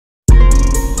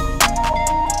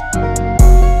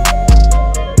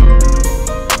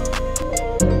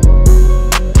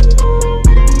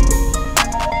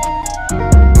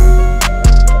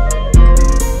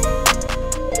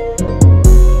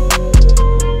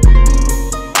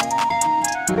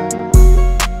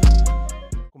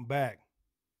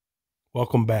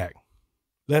Welcome back.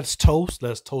 Let's toast.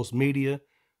 Let's toast media.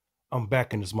 I'm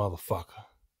back in this motherfucker.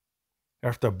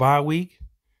 After a bye week,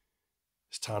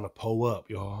 it's time to pull up,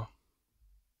 y'all.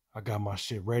 I got my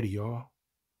shit ready, y'all.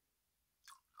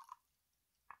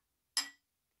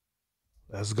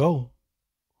 Let's go.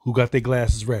 Who got their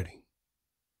glasses ready?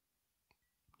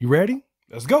 You ready?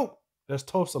 Let's go. Let's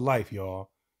toast to life,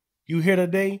 y'all. You here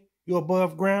today? You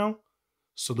above ground?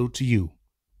 Salute to you.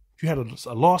 If you had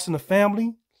a loss in the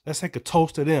family, let's take a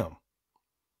toast to them.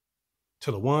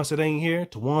 To the ones that ain't here,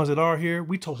 to ones that are here,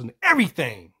 we toasting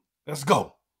everything. Let's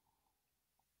go.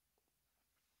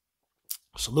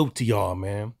 Salute to y'all,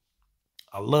 man.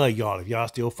 I love y'all if y'all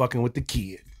still fucking with the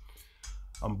kid.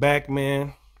 I'm back,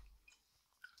 man.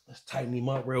 Let's tighten him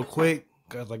up real quick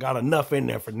because I got enough in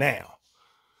there for now.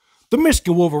 The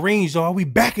Michigan Wolverines, y'all, we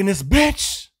back in this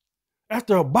bitch.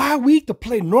 After a bye week to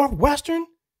play Northwestern,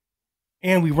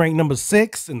 and we ranked number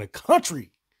 6 in the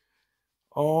country.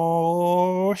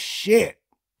 Oh, shit.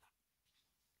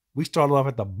 We started off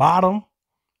at the bottom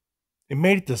and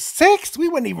made it to 6th. We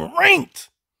wasn't even ranked.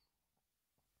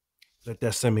 Let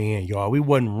that send me in, y'all. We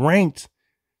wasn't ranked.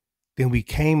 Then we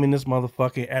came in this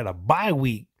motherfucker at a bye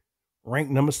week,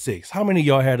 ranked number 6. How many of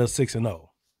y'all had us 6-0?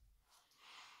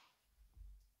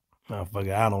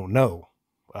 Motherfucker, I don't know.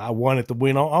 But I wanted to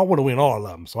win. I want to win all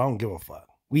of them, so I don't give a fuck.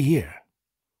 We here.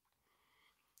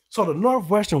 So the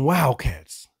Northwestern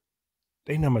Wildcats,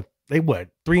 they what,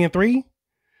 3-3?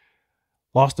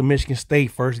 Lost to Michigan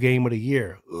State first game of the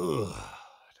year. Ugh,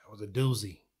 that was a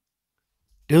doozy.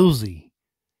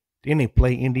 Then they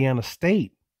played Indiana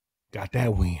State. Got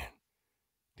that win.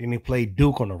 Then they played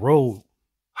Duke on the road.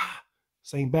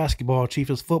 Same basketball, chief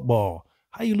as football.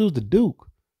 How you lose to Duke?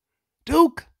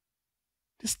 Duke?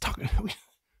 Just talking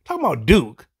about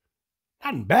Duke.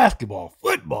 Not in basketball,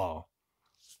 football.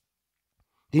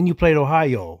 Then you played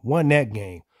Ohio, won that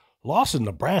game. Lost in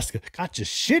Nebraska, got your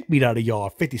shit beat out of y'all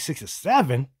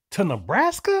 56-7 to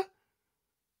Nebraska?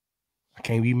 I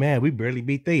can't be mad. We barely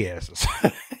beat their asses.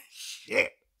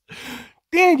 Shit.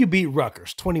 Then you beat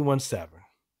Rutgers 21-7.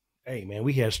 Hey, man,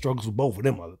 we had struggles with both of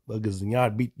them motherfuckers, and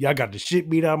y'all got the shit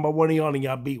beat out by one of y'all, and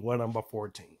y'all beat one of them by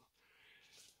 14.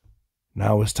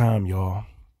 Now it's time, y'all.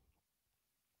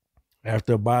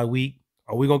 After a bye week,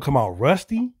 are we going to come out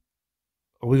rusty?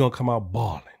 Or are we going to come out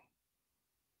balling?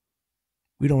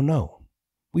 We don't know.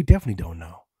 We definitely don't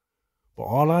know. But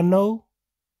all I know,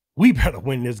 we better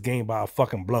win this game by a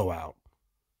fucking blowout.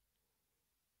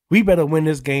 We better win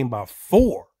this game by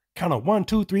 4. Count of 1,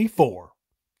 2, 3, 4.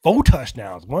 4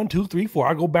 touchdowns. 1, 2, 3, 4.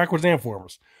 I go backwards and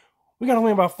forwards. We got to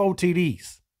win by 4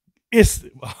 TDs.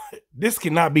 This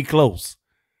cannot be close.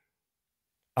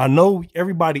 I know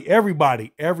everybody,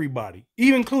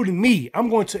 even including me, I'm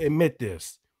going to admit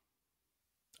this.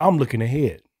 I'm looking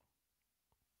ahead.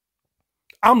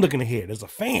 As a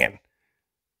fan.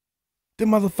 Them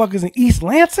motherfuckers in East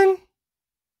Lansing?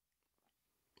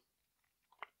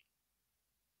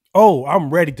 Oh, I'm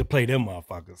ready to play them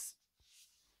motherfuckers.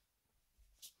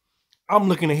 I'm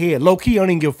looking ahead. Low key, I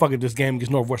don't even give a fuck if this game gets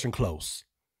Northwestern close.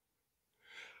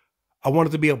 I want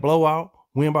it to be a blowout,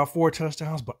 win by 4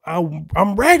 touchdowns, but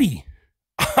I'm ready.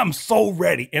 I'm so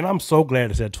ready, and I'm so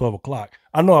glad it's at 12 o'clock.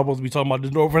 I know I'm supposed to be talking about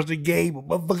the Northwestern game, but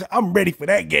motherfucker, I'm ready for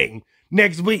that game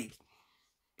next week.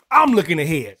 I'm looking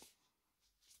ahead.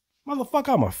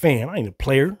 Motherfucker, I'm a fan. I ain't a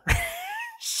player.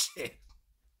 Shit.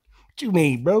 What you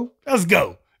mean, bro? Let's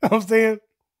go. You know what I'm saying?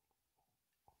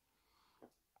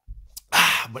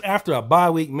 But after a bye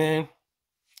week, man,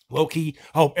 low-key,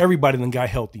 I hope everybody done got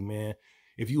healthy, man.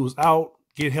 If you was out,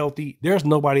 get healthy. There's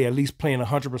nobody at least playing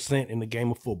 100% in the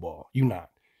game of football. You not.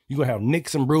 You're going to have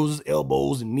nicks and bruises,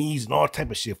 elbows and knees and all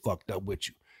type of shit fucked up with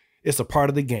you. It's a part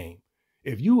of the game.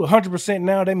 If you 100%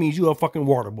 now, that means you a fucking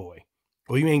water boy.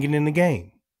 Or you ain't getting in the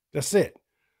game. That's it.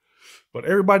 But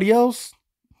everybody else,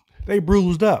 they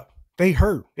bruised up. They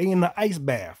hurt. They in the ice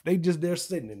bath. They're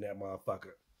sitting in that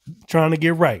motherfucker. Trying to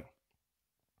get right.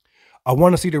 I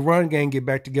want to see the run game get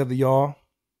back together, y'all.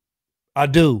 I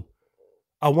do.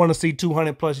 I want to see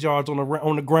 200 plus yards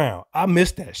on the ground. I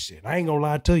miss that shit. I ain't gonna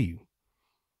lie to you.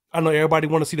 I know everybody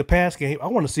want to see the pass game. I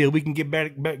want to see if we can get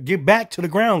back to the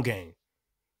ground game.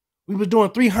 We was doing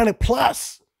 300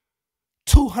 plus,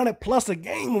 200 plus a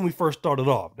game when we first started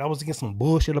off. That was against some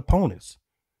bullshit opponents.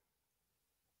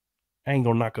 I ain't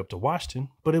gonna knock up to Washington,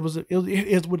 but it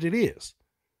is what it is.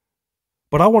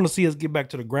 But I want to see us get back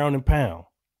to the ground and pound.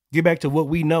 Get back to what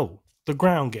we know, the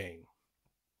ground game.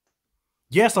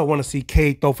 Yes, I want to see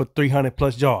Cade throw for 300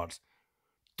 plus yards,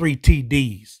 3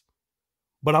 TDs.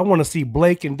 But I want to see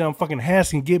Blake and dumb fucking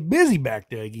Haskins get busy back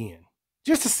there again.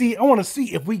 Just to see, I want to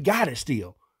see if we got it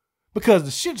still. Because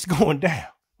the shit's going down.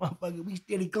 Motherfucker, we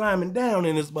steady climbing down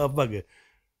in this motherfucker.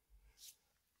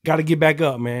 Got to get back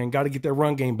up, man. Got to get that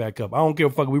run game back up. I don't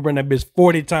give a fuck. We run that bitch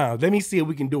 40 times. Let me see if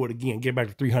we can do it again. Get back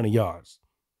to 300 yards.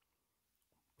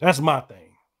 That's my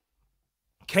thing.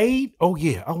 Cade, oh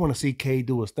yeah, I want to see Cade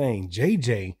do his thing.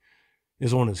 JJ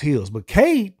is on his heels, but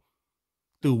Cade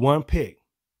threw one pick.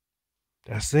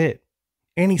 That's it.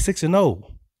 And he's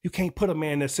 6-0. You can't put a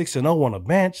man that's 6-0 on a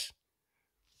bench.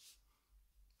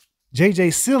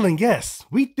 JJ's ceiling, yes,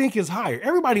 we think is higher.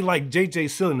 Everybody like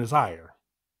JJ's ceiling is higher.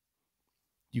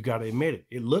 You got to admit it.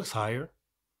 It looks higher.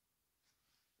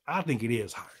 I think it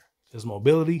is higher. His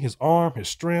mobility, his arm, his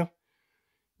strength.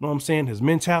 You know what I'm saying? His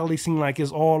mentality seems like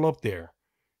it's all up there.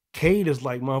 Cade is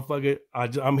like, motherfucker,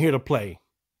 I'm here to play.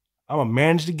 I'm going to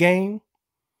manage the game.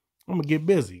 I'm going to get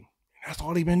busy. That's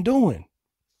all he's been doing.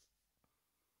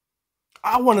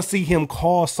 I want to see him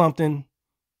call something,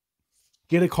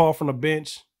 get a call from the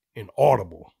bench, and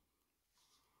audible.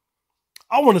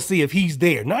 I want to see if he's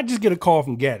there, not just get a call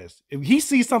from Gaddis. If he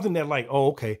sees something that like, oh,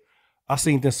 okay, I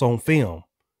seen this on film,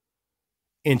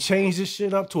 and change this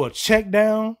shit up to a check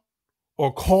down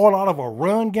or call out of a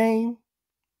run game,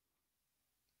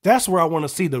 that's where I want to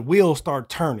see the wheels start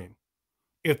turning.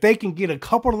 If they can get a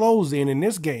couple of those in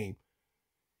this game,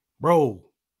 bro,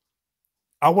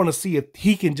 I want to see if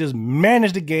he can just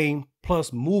manage the game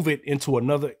plus move it into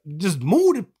another, just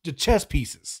move the chess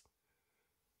pieces.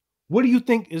 What do you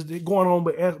think is going on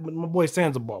with my boy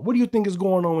Sandoval? What do you think is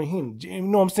going on with him? You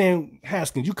know what I'm saying?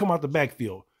 Haskins, you come out the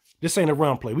backfield. This ain't a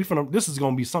run play. This is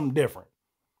going to be something different.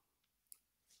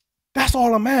 That's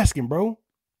all I'm asking, bro.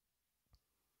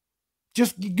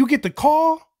 Just, you get the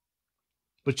call,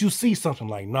 but you see something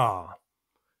like, nah,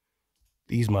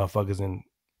 these motherfuckers in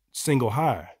single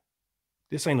high.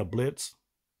 This ain't a blitz.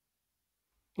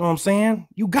 You know what I'm saying?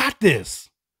 You got this.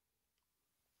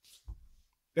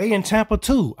 They in Tampa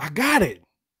too. I got it.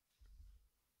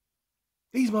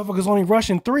 These motherfuckers only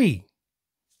rushing 3.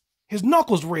 His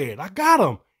knuckles red. I got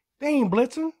him. They ain't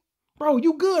blitzing. Bro,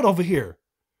 you good over here.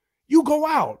 You go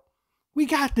out. We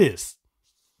got this.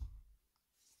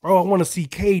 Bro, I want to see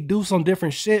Cade do some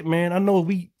different shit, man. I know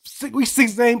we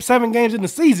 7 games in the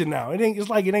season now. It's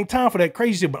like it ain't time for that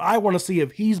crazy shit, but I want to see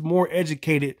if he's more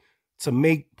educated to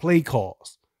make play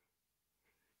calls.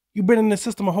 You've been in the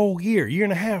system a whole year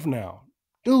and a half now.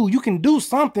 Dude, you can do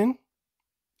something.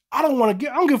 I don't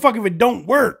give a fuck if it don't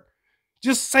work.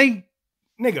 Just say,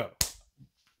 nigga,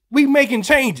 we making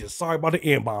changes. Sorry about the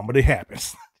N-bomb, but it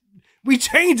happens. We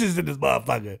changes in this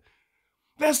motherfucker.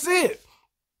 That's it.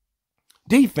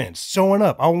 Defense showing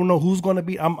up. I don't know who's going to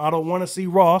be. I don't want to see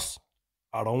Ross.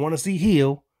 I don't want to see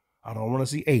Hill. I don't want to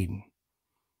see Aiden.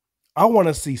 I want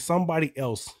to see somebody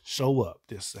else show up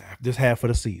this half of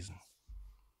the season.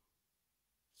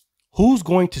 Who's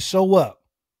going to show up?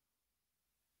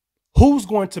 Who's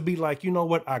going to be like, you know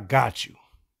what? I got you.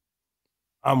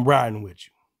 I'm riding with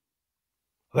you.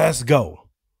 Let's go.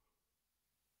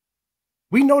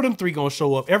 We know them 3 going to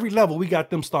show up. Every level, we got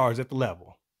them stars at the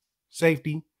level.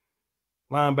 Safety,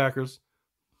 linebackers,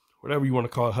 whatever you want to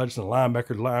call it, Hudson,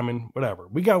 linebacker, lineman, whatever.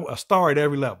 We got a star at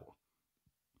every level.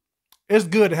 It's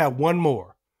good to have one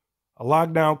more. A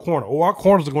lockdown corner. Oh, our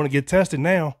corners are going to get tested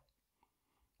now.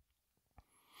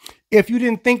 If you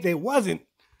didn't think they wasn't,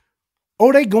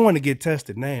 they going to get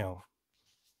tested now.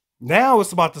 Now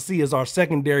it's about to see is our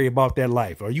secondary about that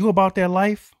life. Are you about that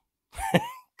life?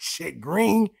 Shit,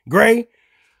 gray.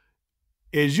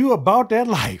 Is you about that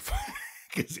life?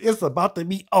 Because it's about to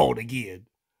be on again.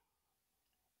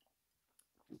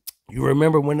 You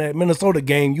remember when that Minnesota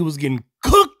game, you was getting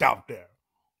cooked out there.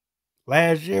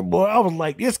 Last year, boy, I was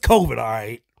like, it's COVID, all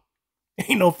right.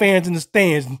 Ain't no fans in the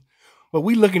stands, but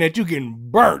we looking at you getting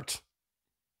burnt.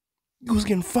 You was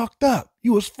getting fucked up.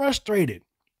 You was frustrated.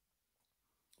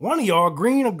 One of y'all,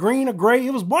 green or gray,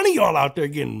 it was one of y'all out there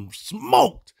getting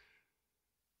smoked.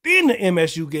 Then the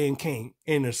MSU game came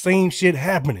and the same shit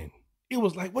happening. It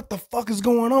was like, what the fuck is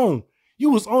going on?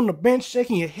 You was on the bench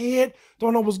shaking your head,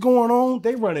 don't know what's going on.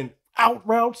 They running out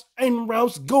routes, in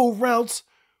routes, go routes.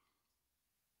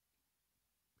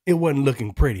 It wasn't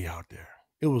looking pretty out there.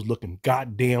 It was looking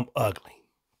goddamn ugly.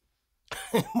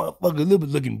 Motherfuckers, it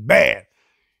was looking bad.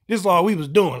 This is all we was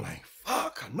doing. Like,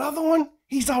 fuck, another one?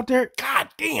 He's out there? God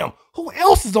damn. Who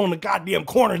else is on the goddamn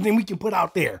corners then we can put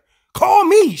out there? Call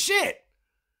me, shit.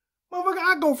 Motherfucker,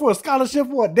 I go for a scholarship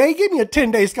for a day. Give me a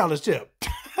 10-day scholarship.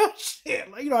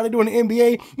 Shit, like, you know how they do in the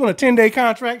NBA? You on a 10-day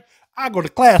contract? I go to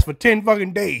class for 10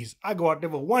 fucking days. I go out there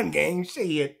for one game.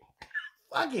 Shit.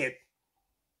 Fuck it.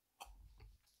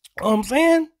 You know what I'm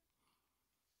saying?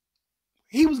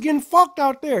 He was getting fucked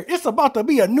out there. It's about to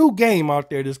be a new game out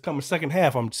there this coming second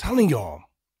half. I'm telling y'all.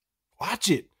 Watch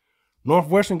it.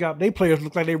 Northwestern got they players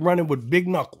look like they running with big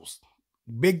knuckles,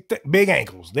 big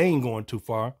ankles. They ain't going too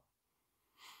far.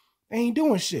 They ain't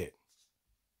doing shit.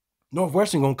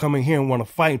 Northwestern gonna come in here and want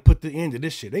to fight and put the end to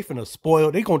this shit. They finna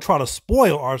spoil. They gonna try to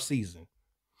spoil our season.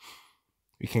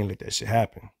 We can't let that shit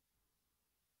happen.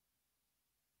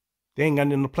 They ain't got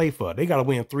nothing to play for. They got to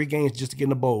win 3 games just to get in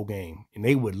the bowl game. And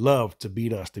they would love to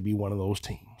beat us to be one of those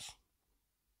teams.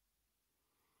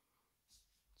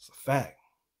 It's a fact.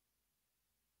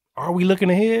 Are we looking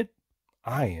ahead?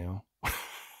 I am.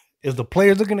 Is the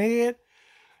players looking ahead?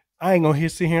 I ain't going to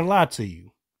sit here and lie to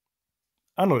you.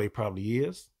 I know they probably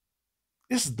is.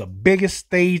 This is the biggest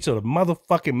stage of the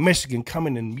motherfucking Michigan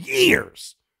coming in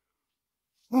years.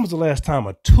 When was the last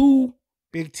time 2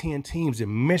 Big Ten teams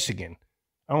in Michigan?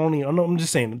 I'm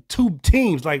just saying 2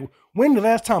 teams. Like, when the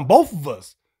last time both of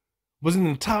us was in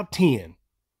the top 10?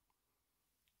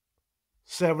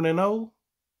 7-0,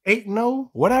 8-0,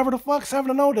 whatever the fuck,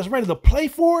 7-0 that's ready to play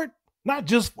for it. Not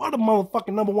just for the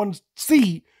motherfucking number 1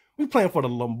 seed. We playing for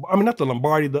not the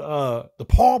Lombardi, the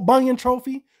Paul Bunyan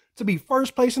Trophy to be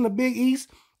first place in the Big East.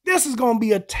 This is gonna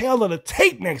be a tale of the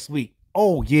tape next week.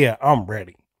 Oh yeah, I'm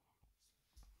ready.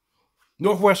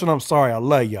 Northwestern, I'm sorry, I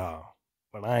love y'all.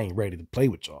 But I ain't ready to play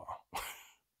with y'all. We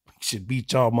should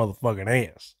beat y'all motherfucking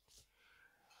ass.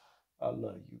 I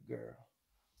love you, girl.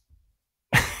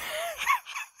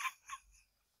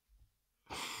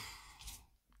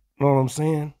 Know what I'm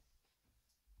saying?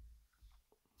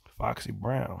 Foxy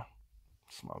Brown.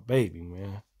 It's my baby,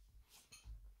 man.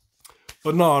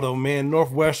 But no, though, man.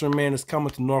 Northwestern, man, is coming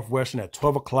to Northwestern at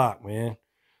 12 o'clock, man.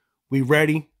 We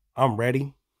ready? I'm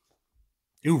ready.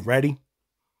 You ready?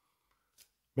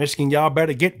 Michigan, y'all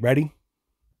better get ready.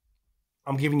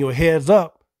 I'm giving you a heads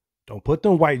up. Don't put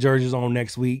them white jerseys on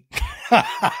next week.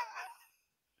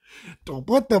 Don't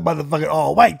put them motherfucking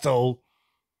all white, so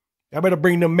y'all better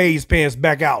bring them maize pants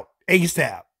back out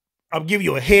ASAP. I'm giving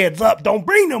you a heads up. Don't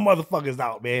bring them motherfuckers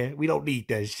out, man. We don't need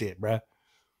that shit, bruh.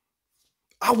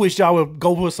 I wish y'all would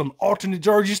go with some alternate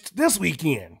jerseys this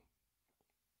weekend.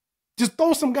 Just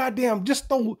throw some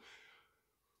what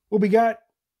we got?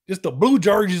 Just the blue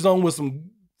jerseys on with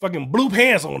some fucking blue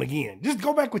pants on again. Just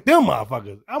go back with them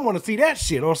motherfuckers. I want to see that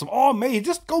shit. Or some all maize.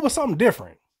 Just go with something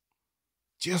different.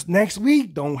 Just next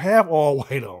week, don't have all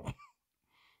white on.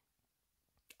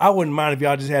 I wouldn't mind if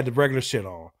y'all just had the regular shit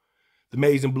on. The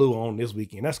maize and blue on this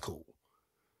weekend. That's cool.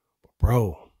 But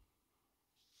bro,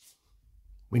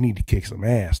 we need to kick some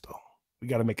ass though. We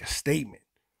got to make a statement.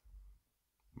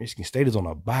 Michigan State is on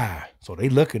a bye, so they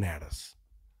looking at us.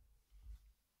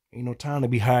 Ain't no time to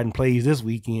be hiding plays this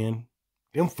weekend.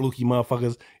 Them fluky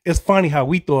motherfuckers. It's funny how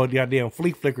we throw a goddamn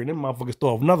flea flicker and them motherfuckers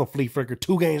throw another flea flicker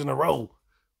 2 games in a row.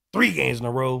 3 games in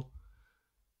a row.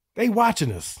 They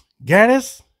watching us.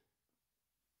 Gaddis,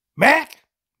 Mac,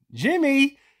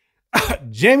 Jimmy,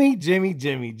 Jimmy.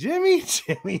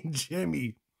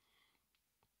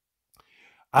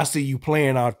 I see you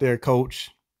playing out there, coach.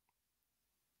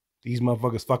 These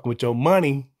motherfuckers fucking with your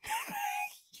money.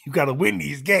 You got to win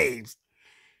these games.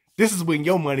 This is when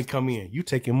your money come in. You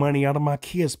taking money out of my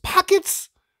kids' pockets?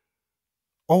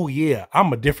 Oh, yeah.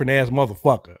 I'm a different ass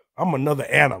motherfucker. I'm another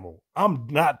animal. I'm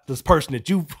not this person that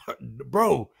you...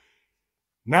 Bro,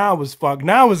 now it's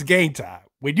game time.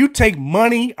 When you take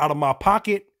money out of my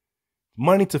pocket,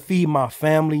 money to feed my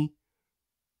family,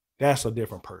 that's a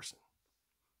different person.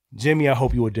 Jimmy, I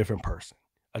hope you're a different person.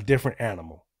 A different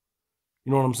animal.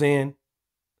 You know what I'm saying?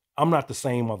 I'm not the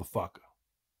same motherfucker.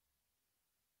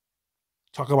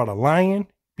 Talk about a lion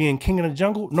being king of the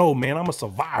jungle? No, man, I'm a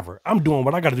survivor. I'm doing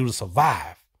what I got to do to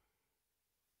survive.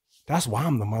 That's why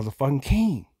I'm the motherfucking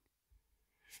king.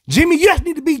 Jimmy, you just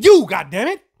need to be you,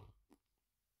 goddammit.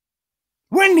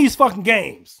 Win these fucking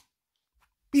games.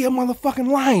 Be a motherfucking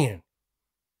lion.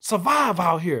 Survive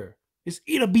out here. It's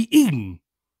eat or be eaten.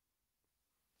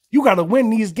 You got to win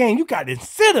these games. You got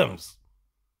incentives.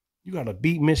 You got to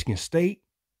beat Michigan State.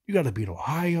 You got to beat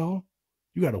Ohio.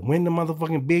 You got to win the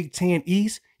motherfucking Big Ten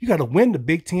East. You got to win the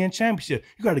Big Ten Championship.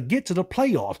 You got to get to the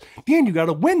playoffs. Then you got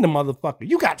to win the motherfucker.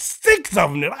 You got 6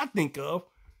 of them that I think of.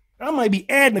 I might be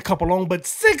adding a couple on, but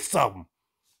 6 of them.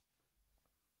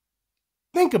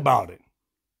 Think about it.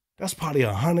 That's probably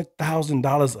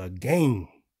 $100,000 a game.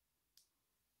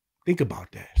 Think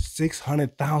about that.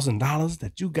 $600,000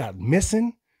 that you got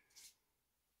missing.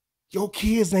 Your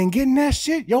kids ain't getting that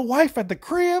shit. Your wife at the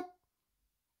crib,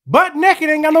 butt naked,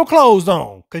 ain't got no clothes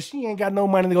on because she ain't got no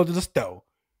money to go to the store.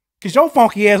 Because your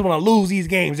funky ass want to lose these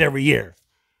games every year.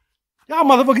 Y'all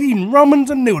motherfuckers eating ramens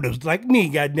and noodles like me,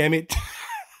 goddammit.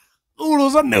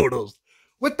 Oodles and noodles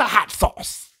with the hot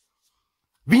sauce.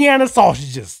 Vienna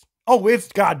sausages. Oh,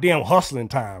 it's goddamn hustling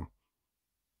time.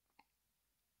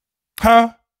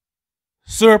 Huh?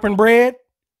 Syrup and bread?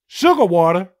 Sugar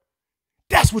water?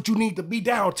 That's what you need to be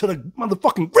down to the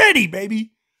motherfucking ready,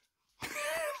 baby.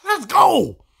 Let's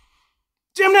go.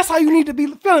 Jim, that's how you need to be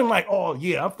feeling like, oh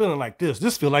yeah, I'm feeling like this.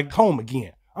 This feel like home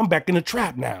again. I'm back in the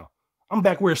trap now. I'm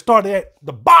back where it started at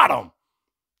the bottom.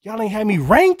 Y'all ain't had me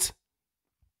ranked.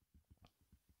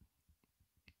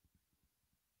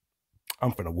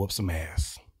 I'm finna whoop some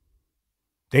ass.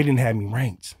 They didn't have me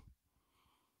ranked.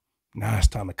 Now it's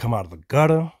time to come out of the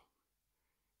gutter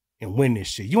and win this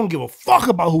shit. You don't give a fuck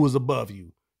about who is above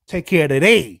you. Take care of that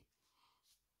A.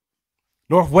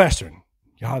 Northwestern,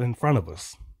 y'all in front of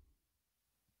us.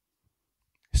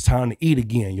 It's time to eat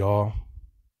again, y'all.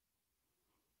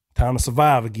 Time to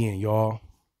survive again, y'all.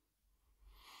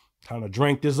 Time to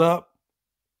drink this up.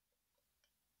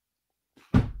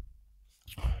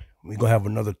 We're going to have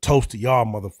another toast to y'all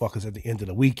motherfuckers at the end of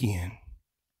the weekend.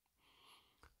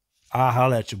 I'll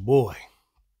holler at your boy.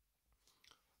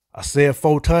 I said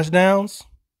 4 touchdowns.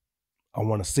 I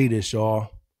want to see this, y'all.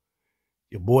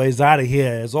 Your boy's out of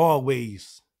here as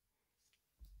always.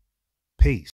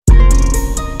 Peace.